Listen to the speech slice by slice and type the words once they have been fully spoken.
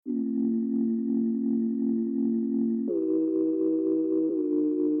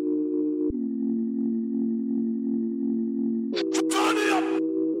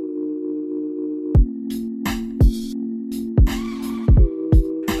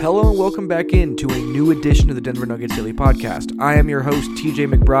Hello and welcome back into a new edition of the Denver Nuggets Daily Podcast. I am your host,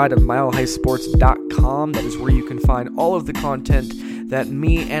 TJ McBride of MileHighSports.com. That is where you can find all of the content that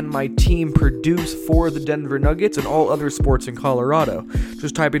me and my team produce for the Denver Nuggets and all other sports in Colorado.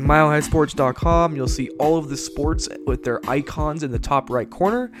 Just type in MileHighSports.com. You'll see all of the sports with their icons in the top right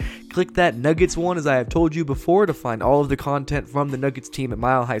corner. Click that Nuggets one, as I have told you before, to find all of the content from the Nuggets team at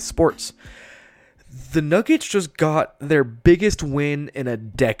Mile High Sports. The Nuggets just got their biggest win in a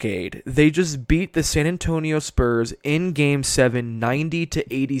decade. They just beat the San Antonio Spurs in Game 7,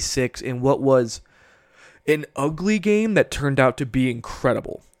 90-86, in what was an ugly game that turned out to be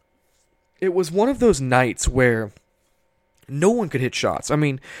incredible. It was one of those nights where no one could hit shots. I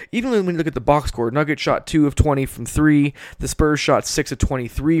mean, even when you look at the box score, Nuggets shot 2 of 20 from 3. The Spurs shot 6 of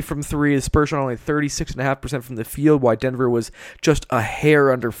 23 from 3. The Spurs shot only 36.5% from the field, while Denver was just a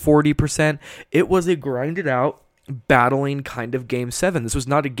hair under 40%. It was a grinded out, battling kind of Game 7. This was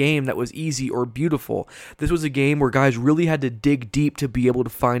not a game that was easy or beautiful. This was a game where guys really had to dig deep to be able to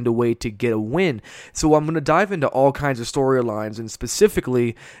find a way to get a win. So I'm going to dive into all kinds of storylines, and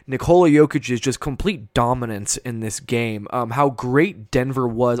specifically Nikola Jokic's just complete dominance in this game. How great Denver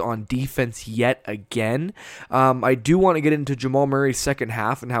was on defense yet again. I do want to get into Jamal Murray's second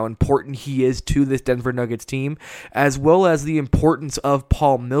half and how important he is to this Denver Nuggets team, as well as the importance of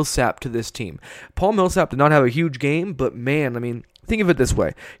Paul Millsap to this team. Paul Millsap did not have a huge game, but man, I mean, think of it this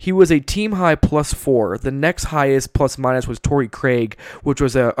way. He was a team high +4. The next highest plus minus was Torrey Craig, which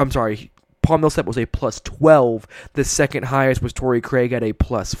was Paul Millsap was a +12. The second highest was Torrey Craig at a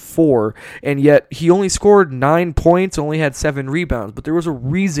 +4. And yet he only scored 9 points, only had 7 rebounds. But there was a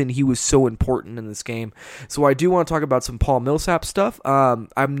reason he was so important in this game. So I do want to talk about some Paul Millsap stuff.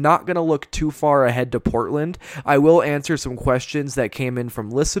 I'm not going to look too far ahead to Portland. I will answer some questions that came in from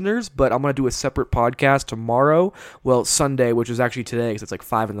listeners, but I'm going to do a separate podcast tomorrow. Well, Sunday, which is actually today because it's like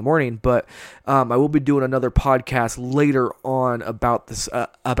 5 in the morning. But I will be doing another podcast later on about this,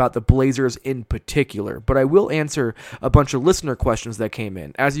 about the Blazers in particular, but I will answer a bunch of listener questions that came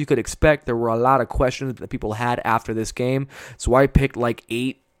in. As you could expect, there were a lot of questions that people had after this game, so I picked like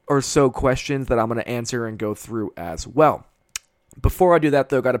 8 or so questions that I'm going to answer and go through as well. Before I do that,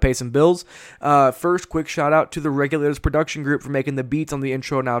 though, got to pay some bills. First, quick shout out to the Regulators Production Group for making the beats on the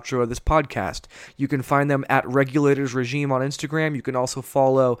intro and outro of this podcast. You can find them at Regulators Regime on Instagram. You can also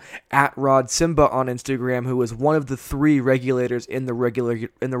follow at Rod Simba on Instagram, who is one of the 3 regulators in the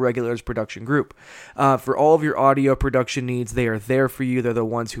Regulators Production Group. For all of your audio production needs, they are there for you. They're the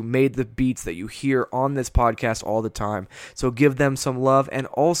ones who made the beats that you hear on this podcast all the time. So give them some love. And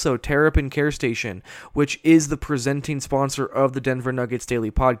also Terrapin Care Station, which is the presenting sponsor of the Denver Nuggets Daily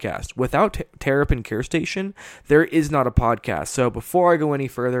Podcast. Without Terrapin Care Station, there is not a podcast. So before I go any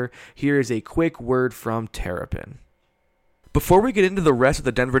further, here is a quick word from Terrapin. Before we get into the rest of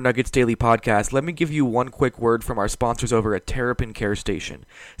the Denver Nuggets Daily Podcast, let me give you one quick word from our sponsors over at Terrapin Care Station.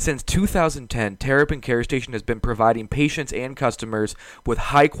 Since 2010, Terrapin Care Station has been providing patients and customers with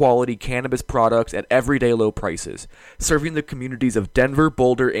high-quality cannabis products at everyday low prices. Serving the communities of Denver,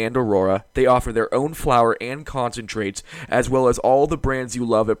 Boulder, and Aurora, they offer their own flower and concentrates, as well as all the brands you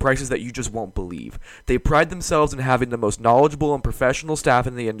love at prices that you just won't believe. They pride themselves in having the most knowledgeable and professional staff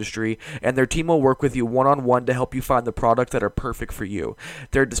in the industry, and their team will work with you one-on-one to help you find the products that are perfect for you.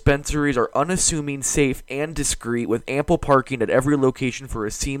 Their dispensaries are unassuming, safe, and discreet, with ample parking at every location for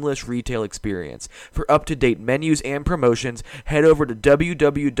a seamless retail experience. For up-to-date menus and promotions, head over to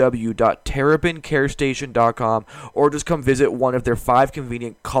www.terrapincarestation.com or just come visit one of their 5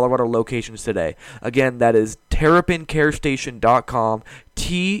 convenient Colorado locations today. Again, that is terrapincarestation.com,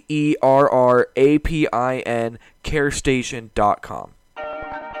 TERRAPIN carestation.com.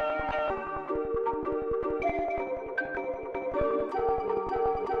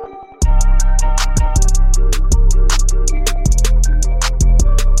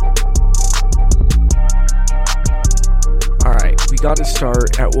 Got to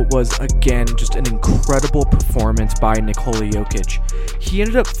start at what was, again, just an incredible performance by Nikola Jokic. He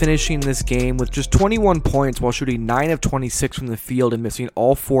ended up finishing this game with just 21 points while shooting 9 of 26 from the field and missing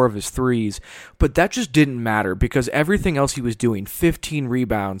all 4 of his threes, but that just didn't matter because everything else he was doing, 15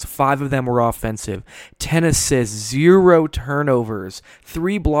 rebounds, 5 of them were offensive, 10 assists, 0 turnovers,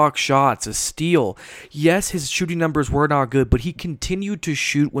 3 block shots, a steal. Yes, his shooting numbers were not good, but he continued to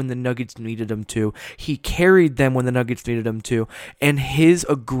shoot when the Nuggets needed him to. He carried them when the Nuggets needed him to. And his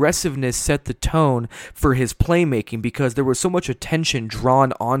aggressiveness set the tone for his playmaking because there was so much attention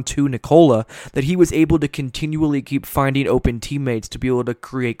drawn onto Nikola that he was able to continually keep finding open teammates to be able to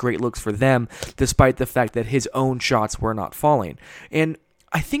create great looks for them, despite the fact that his own shots were not falling. And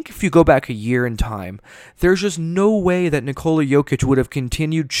I think if you go back a year in time, there's just no way that Nikola Jokic would have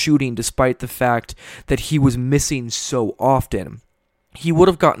continued shooting despite the fact that he was missing so often. He would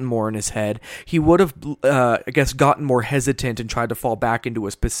have gotten more in his head. He would have, gotten more hesitant and tried to fall back into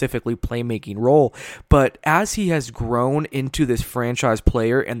a specifically playmaking role. But as he has grown into this franchise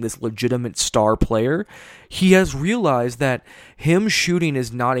player and this legitimate star player, he has realized that him shooting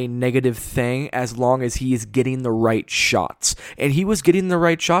is not a negative thing as long as he is getting the right shots. And he was getting the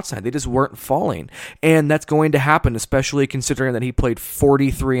right shots tonight. They just weren't falling. And that's going to happen, especially considering that he played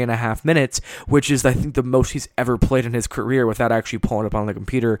 43 and a half minutes, which is, I think, the most he's ever played in his career without actually pulling up on the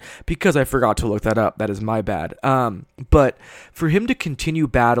computer, because I forgot to look that up. That is my bad. But for him to continue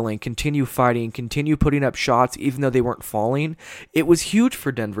battling, continue fighting, continue putting up shots, even though they weren't falling, it was huge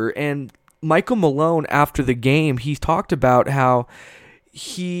for Denver. And Michael Malone, after the game, he talked about how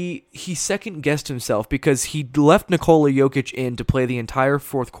he second-guessed himself because he left Nikola Jokic in to play the entire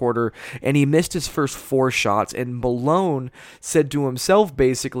fourth quarter, and he missed his first 4 shots, and Malone said to himself,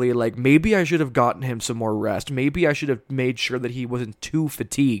 basically, like, maybe I should have gotten him some more rest. Maybe I should have made sure that he wasn't too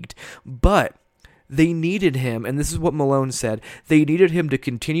fatigued. But they needed him, and this is what Malone said, they needed him to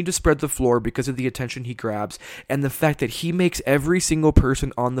continue to spread the floor because of the attention he grabs, and the fact that he makes every single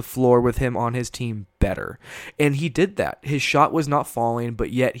person on the floor with him on his team better. And he did that. His shot was not falling,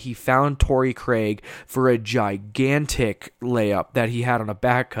 but yet he found Torrey Craig for a gigantic layup that he had on a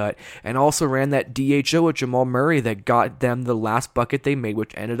back cut, and also ran that DHO with Jamal Murray that got them the last bucket they made,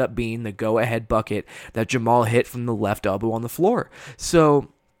 which ended up being the go-ahead bucket that Jamal hit from the left elbow on the floor.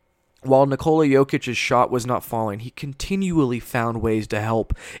 So while Nikola Jokic's shot was not falling, he continually found ways to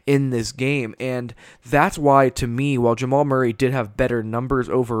help in this game. And that's why, to me, while Jamal Murray did have better numbers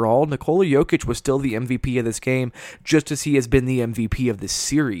overall, Nikola Jokic was still the MVP of this game, just as he has been the MVP of this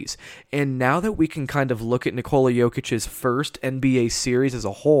series. And now that we can kind of look at Nikola Jokic's first NBA series as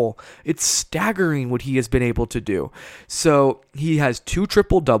a whole, it's staggering what he has been able to do. So he has 2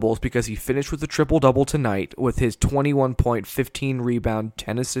 triple-doubles because he finished with a triple-double tonight with his 21-point, 15-rebound,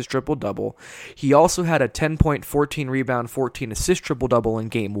 10-assist triple-double. He also had a 10-point, 14-rebound, 14-assist triple-double in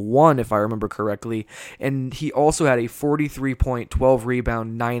Game 1, if I remember correctly, and he also had a 43-point,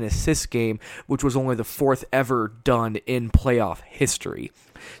 12-rebound, 9-assist game, which was only the 4th ever done in playoff history.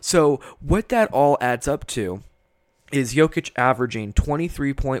 So what that all adds up to is Jokic averaging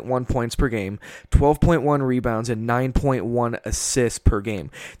 23.1 points per game, 12.1 rebounds, and 9.1 assists per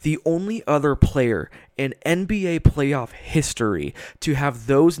game. The only other player in NBA playoff history to have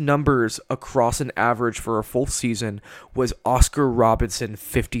those numbers across an average for a full season was Oscar Robertson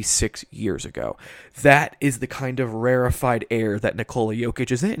 56 years ago. That is the kind of rarefied air that Nikola Jokic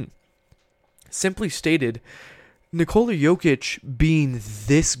is in. Simply stated, Nikola Jokic being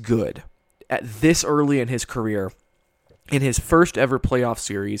this good at this early in his career, in his first ever playoff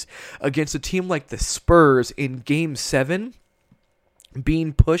series against a team like the Spurs in Game 7,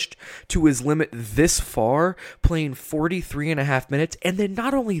 being pushed to his limit this far, playing 43 and a half minutes, and then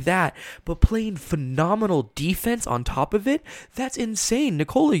not only that, but playing phenomenal defense on top of it. That's insane.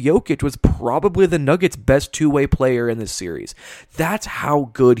 Nikola Jokic was probably the Nuggets' best two-way player in this series. That's how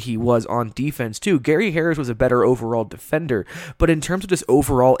good he was on defense, too. Gary Harris was a better overall defender, but in terms of just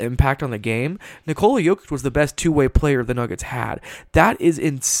overall impact on the game, Nikola Jokic was the best two-way player the Nuggets had. That is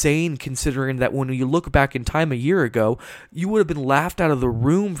insane, considering that when you look back in time a year ago, you would have been laughed out of the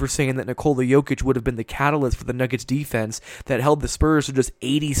room for saying that Nikola Jokic would have been the catalyst for the Nuggets defense that held the Spurs to just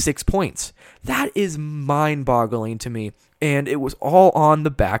 86 points. That is mind-boggling to me. And it was all on the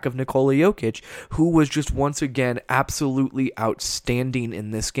back of Nikola Jokic, who was just once again absolutely outstanding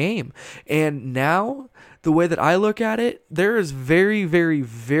in this game. And now, the way that I look at it, there is very, very,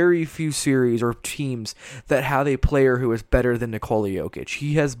 very few series or teams that have a player who is better than Nikola Jokic.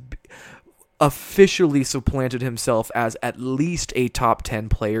 He has officially supplanted himself as at least a top 10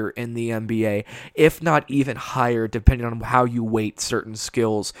 player in the NBA, if not even higher, depending on how you weight certain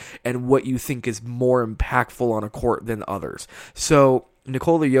skills and what you think is more impactful on a court than others. So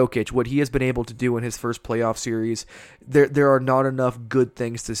Nikola Jokic, what he has been able to do in his first playoff series, there are not enough good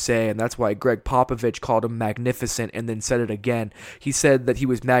things to say, and that's why Greg Popovich called him magnificent and then said it again. He said that he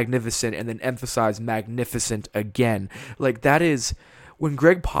was magnificent and then emphasized magnificent again. Like, that is... When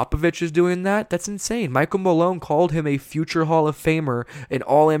Greg Popovich is doing that, that's insane. Michael Malone called him a future Hall of Famer, an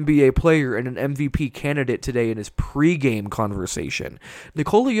All-NBA player, and an MVP candidate today in his pregame conversation.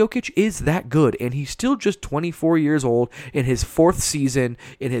 Nikola Jokic is that good, and he's still just 24 years old in his 4th season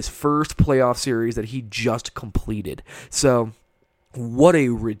in his first playoff series that he just completed. So, what a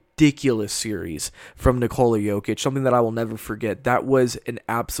ridiculous ridiculous series from Nikola Jokic, something that I will never forget. That was an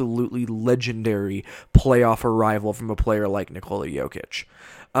absolutely legendary playoff arrival from a player like Nikola Jokic.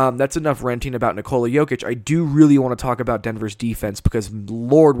 That's enough ranting about Nikola Jokic. I do really want to talk about Denver's defense because,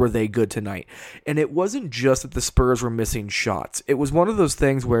 Lord, were they good tonight. And it wasn't just that the Spurs were missing shots. It was one of those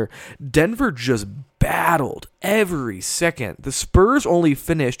things where Denver just battled every second. The Spurs only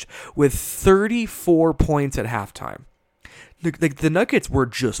finished with 34 points at halftime. The Nuggets were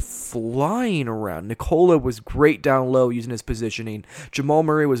just flying around. Nikola was great down low using his positioning. Jamal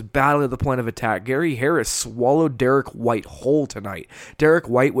Murray was battling at the point of attack. Gary Harris swallowed Derek White whole tonight. Derek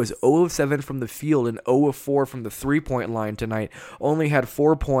White was 0 of 7 from the field and 0 of 4 from the three-point line tonight. Only had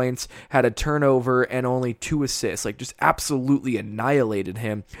 4 points, had a turnover, and only 2 assists. Just absolutely annihilated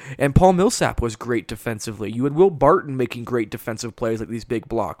him. And Paul Millsap was great defensively. You had Will Barton making great defensive plays like these big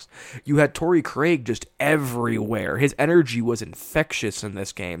blocks. You had Torrey Craig just everywhere. His energy was infectious in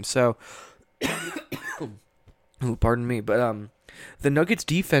this game. So, pardon me, but the Nuggets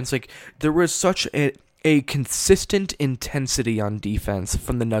defense, there was such a consistent intensity on defense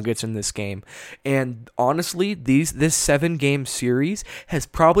from the Nuggets in this game. And honestly, this 7-game series has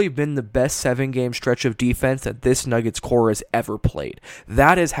probably been the best 7-game stretch of defense that this Nuggets core has ever played.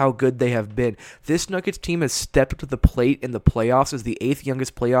 That is how good they have been. This Nuggets team has stepped up to the plate in the playoffs as the 8th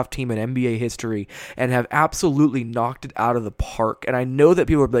youngest playoff team in NBA history and have absolutely knocked it out of the park. And I know that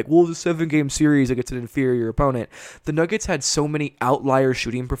people are like, well, it's a 7-game series against an inferior opponent. The Nuggets had so many outlier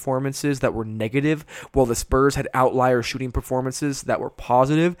shooting performances that were negative, while the Spurs had outlier shooting performances that were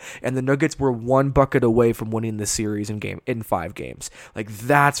positive, and the Nuggets were 1 bucket away from winning the series in 5 games.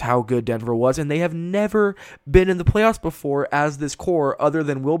 That's how good Denver was, and they have never been in the playoffs before as this core, other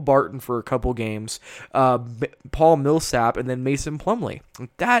than Will Barton for a couple games, Paul Millsap, and then Mason Plumlee.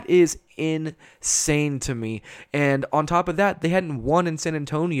 That is insane to me. And on top of that, they hadn't won in San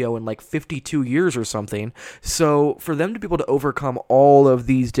Antonio in 52 years or something. So for them to be able to overcome all of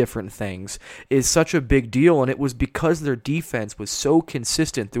these different things is such a big deal, and it was because their defense was so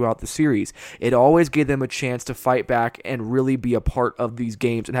consistent throughout the series. It always gave them a chance to fight back and really be a part of these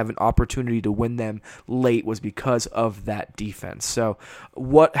games and have an opportunity to win them late was because of that defense. So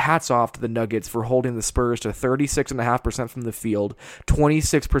hats off to the Nuggets for holding the Spurs to 36.5% from the field,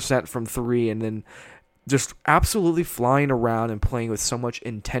 26% from 3, and then just absolutely flying around and playing with so much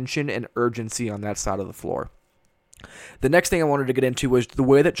intention and urgency on that side of the floor. The next thing I wanted to get into was the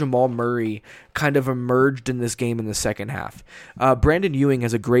way that Jamal Murray kind of emerged in this game in the second half. Brandon Ewing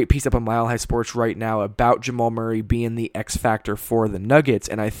has a great piece up on Mile High Sports right now about Jamal Murray being the X factor for the Nuggets,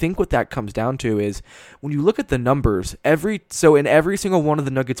 and I think what that comes down to is when you look at the numbers, in every single one of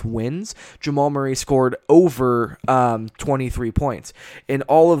the Nuggets wins, Jamal Murray scored over 23 points. In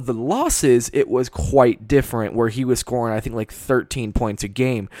all of the losses, it was quite different, where he was scoring, I think, 13 points a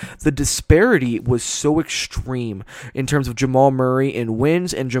game. The disparity was so extreme in terms of Jamal Murray in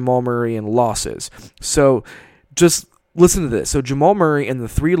wins and Jamal Murray in losses. So just listen to this. So Jamal Murray in the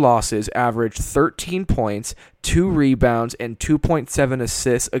 3 losses averaged 13 points, 2 rebounds, and 2.7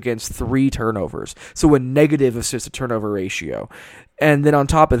 assists against 3 turnovers. So a negative assist to turnover ratio. And then on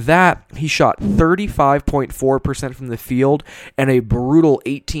top of that, he shot 35.4% from the field and a brutal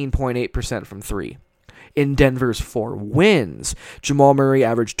 18.8% from 3. In Denver's 4 wins, Jamal Murray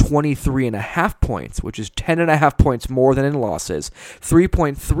averaged 23.5 points, which is 10.5 points more than in losses,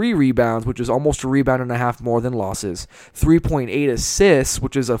 3.3 rebounds, which is almost a rebound and a half more than losses, 3.8 assists,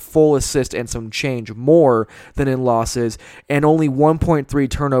 which is a full assist and some change more than in losses, and only 1.3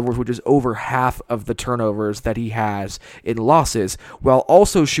 turnovers, which is over half of the turnovers that he has in losses, while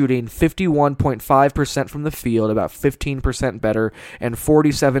also shooting 51.5% from the field, about 15% better, and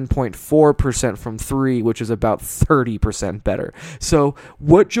 47.4% from 3, which is about 30% better. So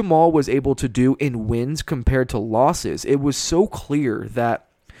what Jamal was able to do in wins compared to losses, it was so clear that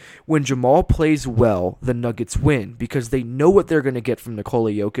when Jamal plays well, the Nuggets win because they know what they're going to get from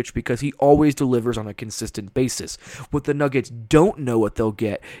Nikola Jokic because he always delivers on a consistent basis. What the Nuggets don't know what they'll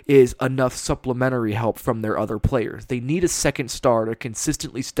get is enough supplementary help from their other players. They need a second star to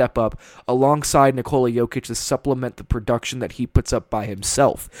consistently step up alongside Nikola Jokic to supplement the production that he puts up by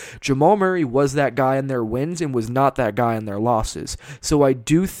himself. Jamal Murray was that guy in their wins and was not that guy in their losses. So I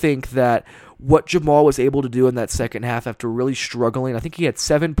do think that what Jamal was able to do in that second half after really struggling, I think he had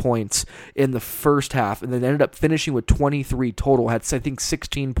 7 points in the first half and then ended up finishing with 23 total, had I think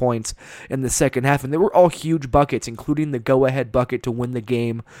 16 points in the second half, and they were all huge buckets, including the go-ahead bucket to win the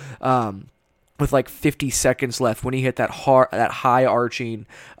game with like 50 seconds left when he hit that high arching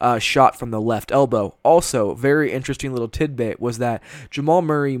shot from the left elbow. Also, very interesting little tidbit was that Jamal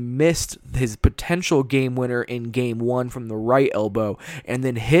Murray missed his potential game winner in game 1 from the right elbow and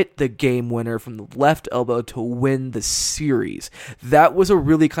then hit the game winner from the left elbow to win the series. That was a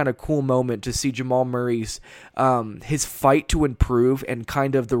really kind of cool moment to see Jamal Murray's his fight to improve and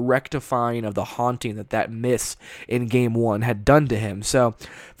kind of the rectifying of the haunting that miss in game 1 had done to him. So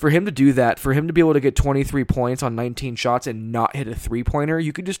for him to do that, for him to be able to get 23 points on 19 shots and not hit a three-pointer,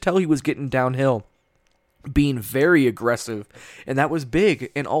 you could just tell he was getting downhill, being very aggressive, and that was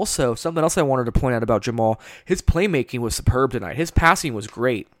big. And also, something else I wanted to point out about Jamal, his playmaking was superb tonight. His passing was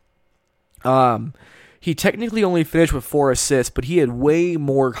great. He technically only finished with 4 assists, but he had way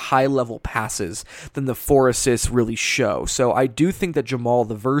more high-level passes than the 4 assists really show. So I do think that Jamal,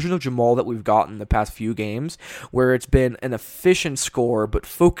 the version of Jamal that we've gotten the past few games, where it's been an efficient score, but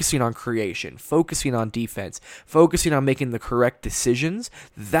focusing on creation, focusing on defense, focusing on making the correct decisions,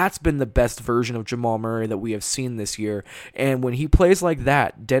 that's been the best version of Jamal Murray that we have seen this year. And when he plays like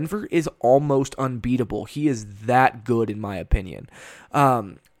that, Denver is almost unbeatable. He is that good, in my opinion.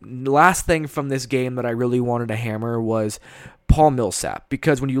 Last thing from this game that I really wanted to hammer was Paul Millsap,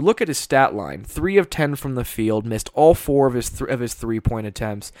 because when you look at his stat line, 3 of 10 from the field, missed all 4 of his 3-point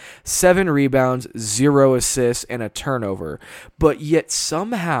attempts, 7 rebounds, 0 assists, and a turnover. But yet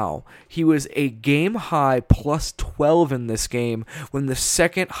somehow he was a game-high plus 12 in this game when the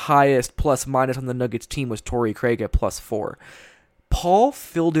second highest plus-minus on the Nuggets team was Torrey Craig at plus 4. Paul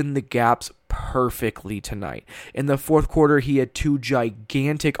filled in the gaps perfectly tonight. In the fourth quarter, he had 2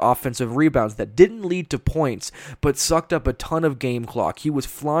 gigantic offensive rebounds that didn't lead to points, but sucked up a ton of game clock. He was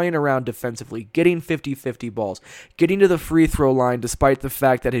flying around defensively, getting 50-50 balls, getting to the free throw line despite the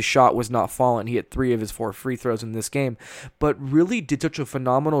fact that his shot was not falling. He had 3 of his 4 free throws in this game, but really did such a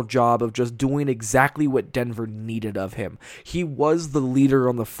phenomenal job of just doing exactly what Denver needed of him. He was the leader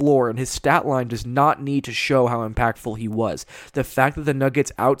on the floor, and his stat line does not need to show how impactful he was. The fact that the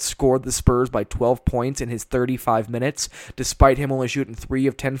Nuggets outscored the Spurs by 12 points in his 35 minutes, despite him only shooting 3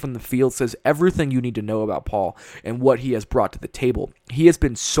 of 10 from the field, says everything you need to know about Paul and what he has brought to the table. He has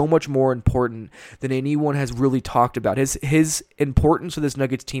been so much more important than anyone has really talked about. His importance to this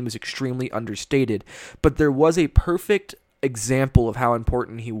Nuggets team is extremely understated, but there was a perfect example of how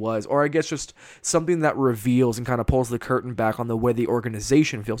important he was, or I guess just something that reveals and kind of pulls the curtain back on the way the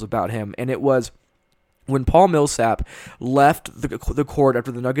organization feels about him, and it was when Paul Millsap left the court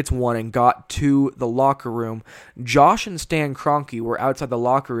after the Nuggets won and got to the locker room. Josh and Stan Kroenke were outside the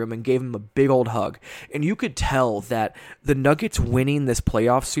locker room and gave him a big old hug. And you could tell that the Nuggets winning this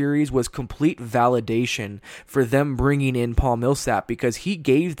playoff series was complete validation for them bringing in Paul Millsap, because he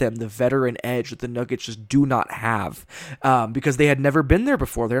gave them the veteran edge that the Nuggets just do not have, because they had never been there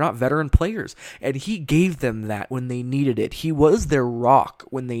before. They're not veteran players. And he gave them that when they needed it. He was their rock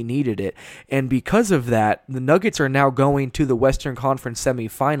when they needed it. And because of that, the Nuggets are now going to the Western Conference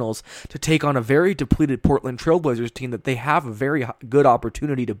semifinals to take on a very depleted Portland Trailblazers team that they have a very good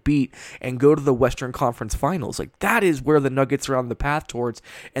opportunity to beat and go to the Western Conference Finals. Like, that is where the Nuggets are on the path towards,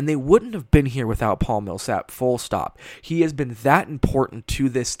 and they wouldn't have been here without Paul Millsap, full stop. He has been that important to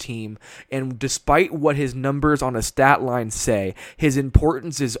this team, and despite what his numbers on a stat line say, his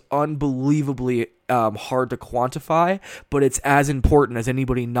importance is unbelievably hard to quantify, but it's as important as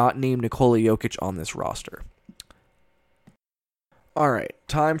anybody not named Nikola Jokic on this roster. Alright,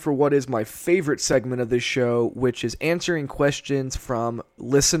 time for what is my favorite segment of this show, which is answering questions from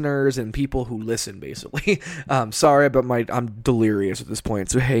listeners and people who listen, basically. Sorry, but I'm delirious at this point,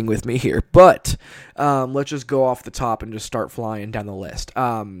 so hang with me here. But let's just go off the top and just start flying down the list.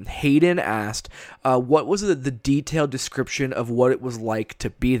 Hayden asked, what was the detailed description of what it was like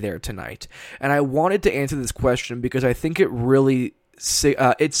to be there tonight? And I wanted to answer this question because I think it really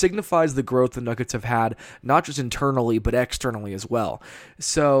it signifies the growth the Nuggets have had, not just internally, but externally as well.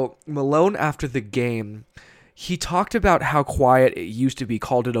 So Malone, after the game, he talked about how quiet it used to be,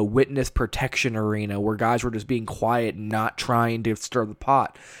 called it a witness protection arena, where guys were just being quiet and not trying to stir the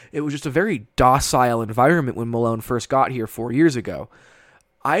pot. It was just a very docile environment when Malone first got here 4 years ago.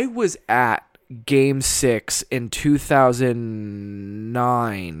 I was at Game 6 in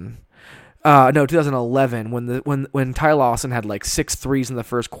 2011, when Ty Lawson had like 6 threes in the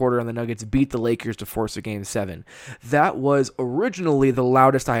first quarter and the Nuggets beat the Lakers to force a Game 7. That was originally the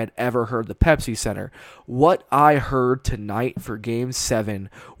loudest I had ever heard the Pepsi Center. What I heard tonight for Game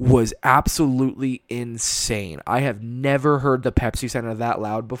 7 was absolutely insane. I have never heard the Pepsi Center that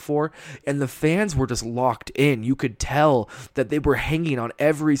loud before, and the fans were just locked in. You could tell that they were hanging on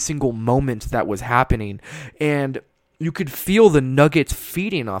every single moment that was happening, and you could feel the Nuggets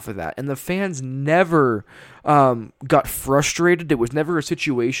feeding off of that, and the fans never got frustrated. It was never a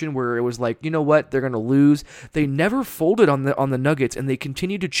situation where it was like, you know what, they're going to lose. They never folded on the Nuggets, and they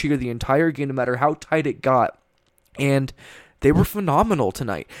continued to cheer the entire game no matter how tight it got. And they were phenomenal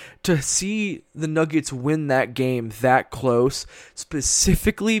tonight. To see the Nuggets win that game that close,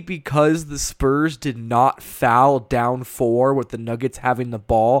 specifically because the Spurs did not foul down 4 with the Nuggets having the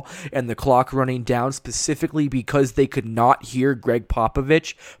ball and the clock running down, specifically because they could not hear Greg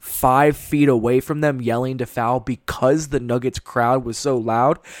Popovich 5 feet away from them yelling to foul because the Nuggets crowd was so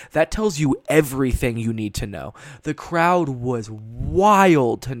loud, that tells you everything you need to know. The crowd was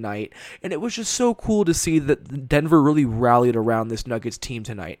wild tonight, and it was just so cool to see that Denver really rallied around this Nuggets team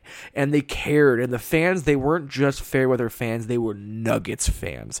tonight. And they cared, and the fans, they weren't just Fairweather fans, they were Nuggets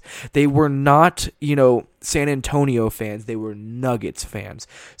fans. They were not, San Antonio fans, they were Nuggets fans.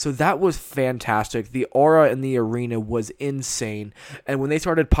 So that was fantastic. The aura in the arena was insane, and when they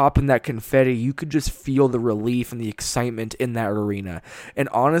started popping that confetti, you could just feel the relief and the excitement in that arena. And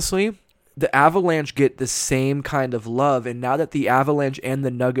honestly, the Avalanche get the same kind of love, and now that the Avalanche and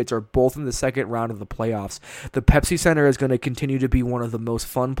the Nuggets are both in the second round of the playoffs, the Pepsi Center is going to continue to be one of the most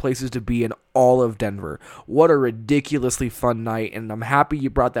fun places to be in all of Denver. What a ridiculously fun night, and I'm happy you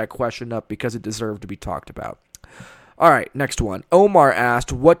brought that question up because it deserved to be talked about. All right, next one. Omar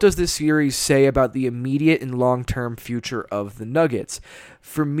asked, what does this series say about the immediate and long-term future of the Nuggets?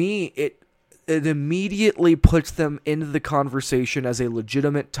 For me, it immediately puts them into the conversation as a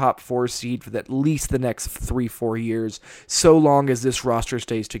legitimate top 4 seed for at least the next 3-4 years, so long as this roster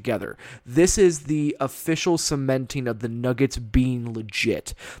stays together. This is the official cementing of the Nuggets being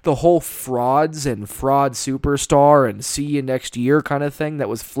legit. The whole frauds and fraud superstar and see you next year kind of thing that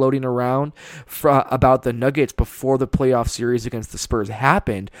was floating around about the Nuggets before the playoff series against the Spurs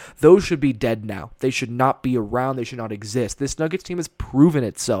happened, those should be dead now. They should not be around. They should not exist. This Nuggets team has proven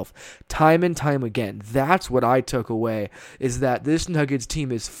itself time and time again. That's what I took away, is that this Nuggets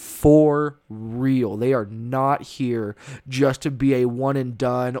team is for real. They are not here just to be a one and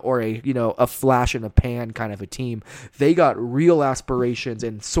done or a flash in a pan kind of a team. They got real aspirations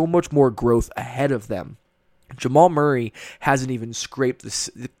and so much more growth ahead of them. Jamal Murray hasn't even scraped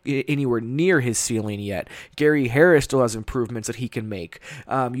anywhere near his ceiling yet. Gary Harris still has improvements that he can make.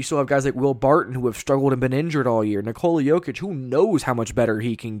 You still have guys like Will Barton who have struggled and been injured all year. Nikola Jokic, who knows how much better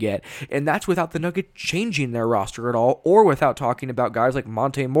he can get. And that's without the Nuggets changing their roster at all, or without talking about guys like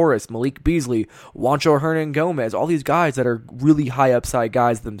Monte Morris, Malik Beasley, Juancho Hernan-Gomez, all these guys that are really high upside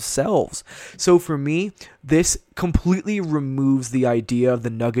guys themselves. So for me, this completely removes the idea of the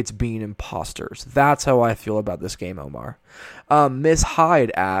Nuggets being imposters. That's how I feel about this game, Omar. Miss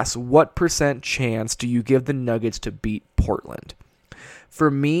Hyde asks, what % chance do you give the Nuggets to beat Portland?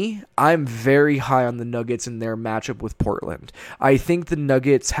 For me, I'm very high on the Nuggets in their matchup with Portland. I think the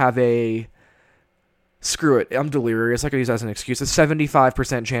Nuggets have a... Screw it, I'm delirious. I could use that as an excuse. A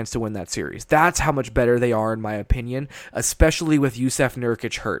 75% chance to win that series. That's how much better they are, in my opinion, especially with Jusuf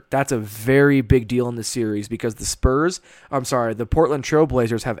Nurkic hurt. That's a very big deal in the series because the Portland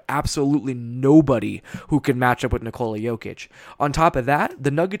Trailblazers have absolutely nobody who can match up with Nikola Jokic. On top of that,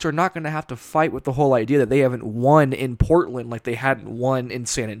 the Nuggets are not going to have to fight with the whole idea that they haven't won in Portland like they hadn't won in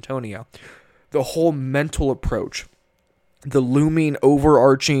San Antonio. The whole mental approach, the looming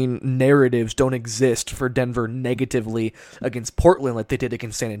overarching narratives don't exist for Denver negatively against Portland like they did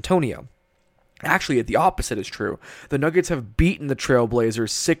against San Antonio. Actually, the opposite is true. The Nuggets have beaten the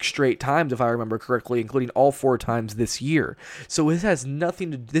Trailblazers 6 straight times, if I remember correctly, including all 4 times this year. So this has nothing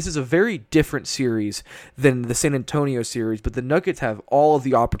to... This is a very different series than the San Antonio series, but the Nuggets have all of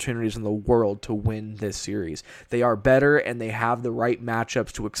the opportunities in the world to win this series. They are better, and they have the right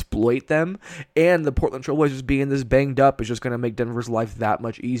matchups to exploit them, and the Portland Trailblazers being this banged up is just going to make Denver's life that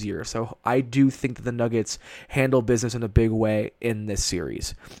much easier. So I do think that the Nuggets handle business in a big way in this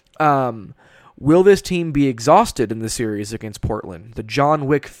series. Will this team be exhausted in the series against Portland? The John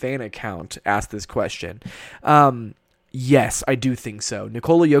Wick fan account asked this question. Yes, I do think so.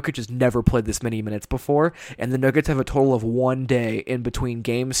 Nikola Jokic has never played this many minutes before, and the Nuggets have a total of 1 day in between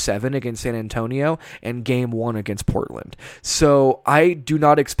Game 7 against San Antonio and Game 1 against Portland. So I do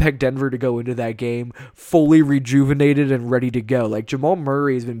not expect Denver to go into that game fully rejuvenated and ready to go. Like, Jamal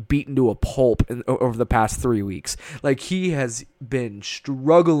Murray has been beaten to a pulp over the past 3 weeks. Like, he has been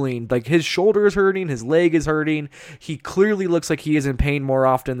struggling. Like, his shoulder is hurting, his leg is hurting. He clearly looks like he is in pain more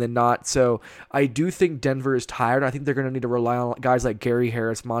often than not. So I do think Denver is tired. I think they're going to need to rely on guys like Gary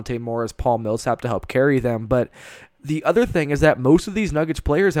Harris, Monte Morris, Paul Millsap to help carry them. But the other thing is that most of these Nuggets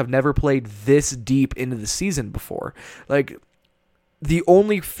players have never played this deep into the season before. Like, the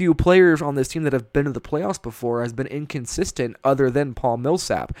only few players on this team that have been to the playoffs before has been inconsistent other than Paul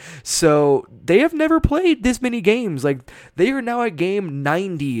Millsap. So they have never played this many games. Like, they are now at game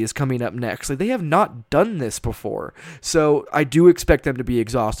 90 is coming up next. Like, they have not done this before. So I do expect them to be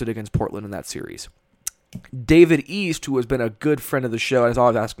exhausted against Portland in that series. David East, who has been a good friend of the show and is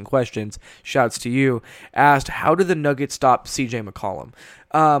always asking questions, shouts to you, asked, how did the Nuggets stop CJ McCollum?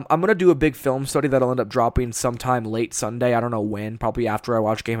 I'm going to do a big film study that'll end up dropping sometime late Sunday. I don't know when, probably after I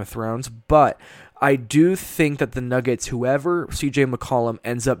watch Game of Thrones, but I do think that the Nuggets, whoever CJ McCollum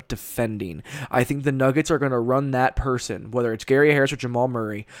ends up defending, I think the Nuggets are going to run that person, whether it's Gary Harris or Jamal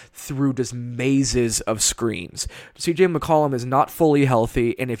Murray, through just mazes of screens. CJ McCollum is not fully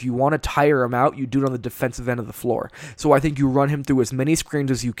healthy, and if you want to tire him out, you do it on the defensive end of the floor. So I think you run him through as many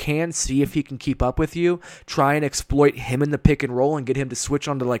screens as you can, see if he can keep up with you, try and exploit him in the pick and roll and get him to switch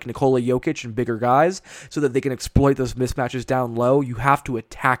onto like Nikola Jokic and bigger guys so that they can exploit those mismatches down low. You have to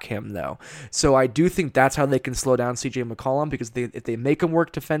attack him, though. So I do think that's how they can slow down CJ McCollum, because if they make him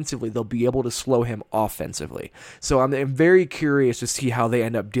work defensively, they'll be able to slow him offensively. So I'm very curious to see how they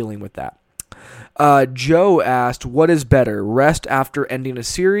end up dealing with that. Joe asked, what is better, rest after ending a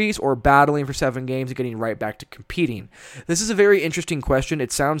series or battling for 7 games and getting right back to competing? This is a very interesting question.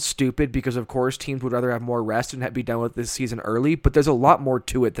 It sounds stupid because, of course, teams would rather have more rest and be done with this season early, but there's a lot more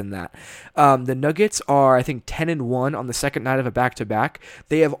to it than that. The Nuggets are, I think, 10-1 on the second night of a back-to-back.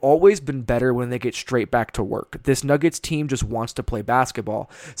 They have always been better when they get straight back to work. This Nuggets team just wants to play basketball.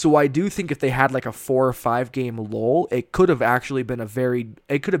 So I do think if they had like a 4 or 5 game lull, it could have actually been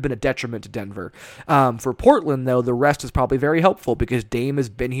a detriment to Denver. For Portland, though, the rest is probably very helpful because Dame has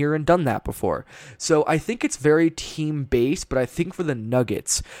been here and done that before. So I think it's very team-based, but I think for the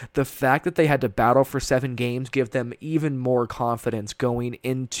Nuggets, the fact that they had to battle for 7 games give them even more confidence going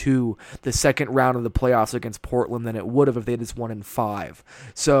into the second round of the playoffs against Portland than it would have if they just won in 5.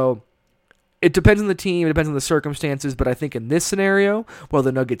 So it depends on the team, it depends on the circumstances, but I think in this scenario, while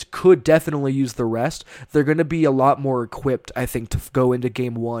the Nuggets could definitely use the rest, they're going to be a lot more equipped, I think, to go into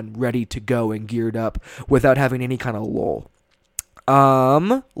Game 1 ready to go and geared up without having any kind of lull.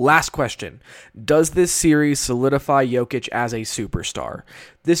 Last question. Does this series solidify Jokic as a superstar?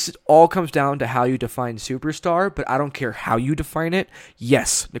 This all comes down to how you define superstar, but I don't care how you define it.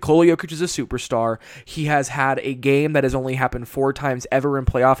 Yes, Nikola Jokic is a superstar. He has had a game that has only happened 4 times ever in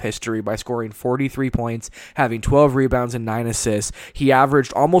playoff history by scoring 43 points, having 12 rebounds and 9 assists. He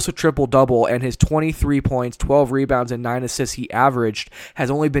averaged almost a triple-double, and his 23 points, 12 rebounds, and 9 assists he averaged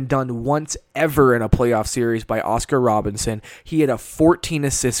has only been done once ever in a playoff series by Oscar Robinson. He had a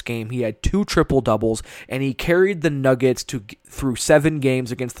 14-assist game. He had 2 triple-doubles, and he carried the Nuggets through 7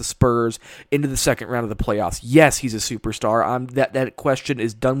 games against the Spurs into the second round of the playoffs. Yes, he's a superstar. That question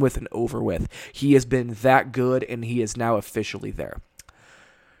is done with and over with. He has been that good, and he is now officially there.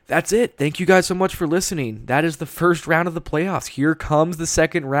 That's it. Thank you guys so much for listening. That is the first round of the playoffs. Here comes the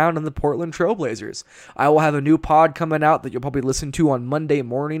second round and the Portland Trailblazers. I will have a new pod coming out that you'll probably listen to on Monday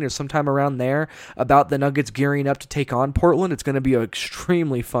morning or sometime around there about the Nuggets gearing up to take on Portland. It's going to be an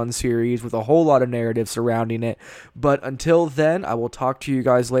extremely fun series with a whole lot of narrative surrounding it. But until then, I will talk to you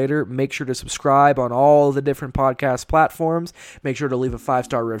guys later. Make sure to subscribe on all the different podcast platforms. Make sure to leave a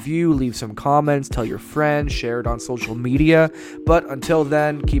 5-star review, leave some comments, tell your friends, share it on social media. But until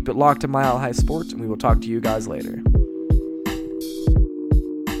then, keep it locked to Mile High Sports, and we will talk to you guys later.